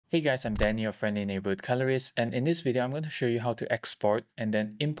Hey guys, I'm Danny, your friendly neighborhood colorist, and in this video I'm going to show you how to export and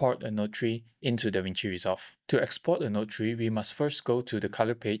then import a node tree into DaVinci Resolve. To export a node tree, we must first go to the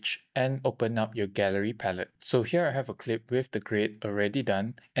color page and open up your gallery palette. So here I have a clip with the grade already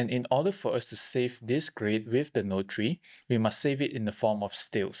done, and in order for us to save this grade with the node tree, we must save it in the form of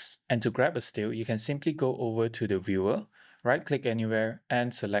stills. And to grab a still, you can simply go over to the viewer, right click anywhere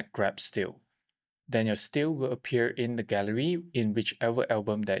and select grab still. Then your still will appear in the gallery in whichever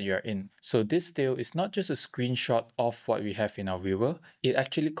album that you're in. So this still is not just a screenshot of what we have in our viewer, it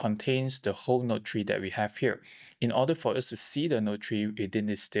actually contains the whole node tree that we have here. In order for us to see the node tree within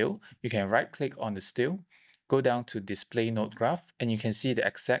this still, you can right click on the still, go down to display node graph, and you can see the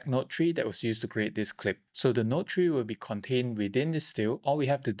exact node tree that was used to create this clip. So the node tree will be contained within this still. All we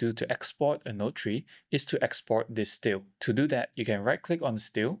have to do to export a node tree is to export this still. To do that, you can right click on the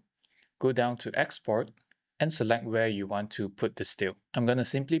still, go down to export and select where you want to put the still. I'm going to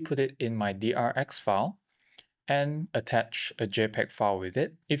simply put it in my DRX file and attach a JPEG file with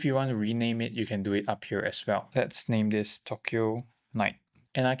it. If you want to rename it, you can do it up here as well. Let's name this Tokyo Night.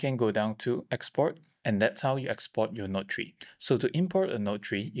 And I can go down to export, and that's how you export your node tree. So to import a node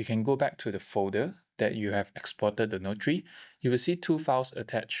tree, you can go back to the folder that you have exported the node tree. You will see two files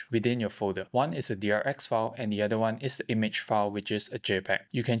attached within your folder. One is a DRX file and the other one is the image file, which is a JPEG.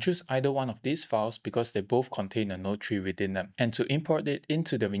 You can choose either one of these files because they both contain a node tree within them. And to import it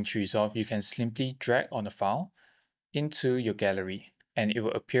into DaVinci Resolve, you can simply drag on the file into your gallery and it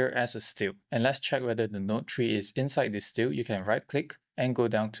will appear as a still. And let's check whether the node tree is inside this still. You can right click and go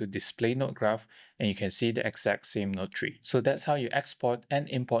down to display node graph and you can see the exact same node tree. So that's how you export and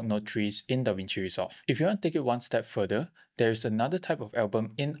import node trees in DaVinci Resolve. If you want to take it one step further, there's another type of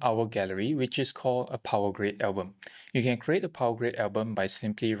album in our gallery which is called a PowerGrade album. You can create a PowerGrade album by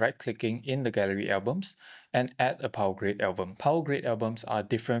simply right clicking in the gallery albums and add a PowerGrade album. PowerGrade albums are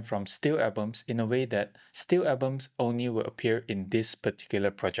different from still albums in a way that still albums only will appear in this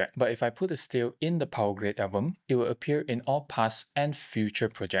particular project. But if I put a still in the PowerGrade album, it will appear in all past and future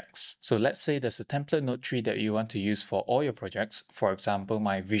projects. So let's say there's a template node tree that you want to use for all your projects. For example,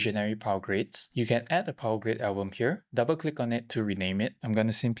 my visionary PowerGrades. You can add a PowerGrade album here, double click on it to rename it. I'm going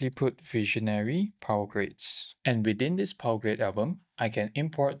to simply put visionary PowerGrades. And within this PowerGrade album, I can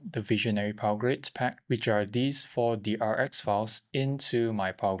import the Visionary PowerGrades pack, which are these 4 DRX files, into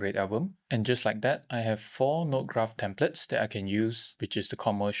my PowerGrade album. And just like that, I have 4 node graph templates that I can use, which is the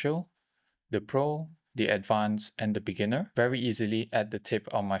commercial, the pro, the advanced, and the beginner, very easily at the tip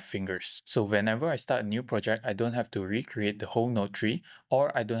of my fingers. So whenever I start a new project, I don't have to recreate the whole node tree,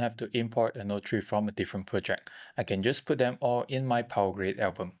 or I don't have to import a node tree from a different project. I can just put them all in my PowerGrade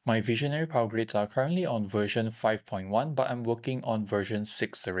album. My Visionary PowerGrades are currently on version 5.1, but I'm working on version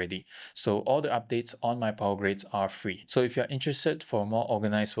 6 already. So all the updates on my PowerGrades are free. So if you're interested for a more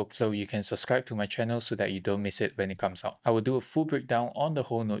organized workflow, you can subscribe to my channel so that you don't miss it when it comes out. I will do a full breakdown on the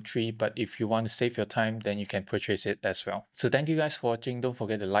whole node tree, but if you want to save your time, then you can purchase it as well. So thank you guys for watching. Don't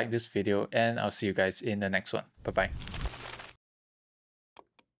forget to like this video and I'll see you guys in the next one. Bye bye.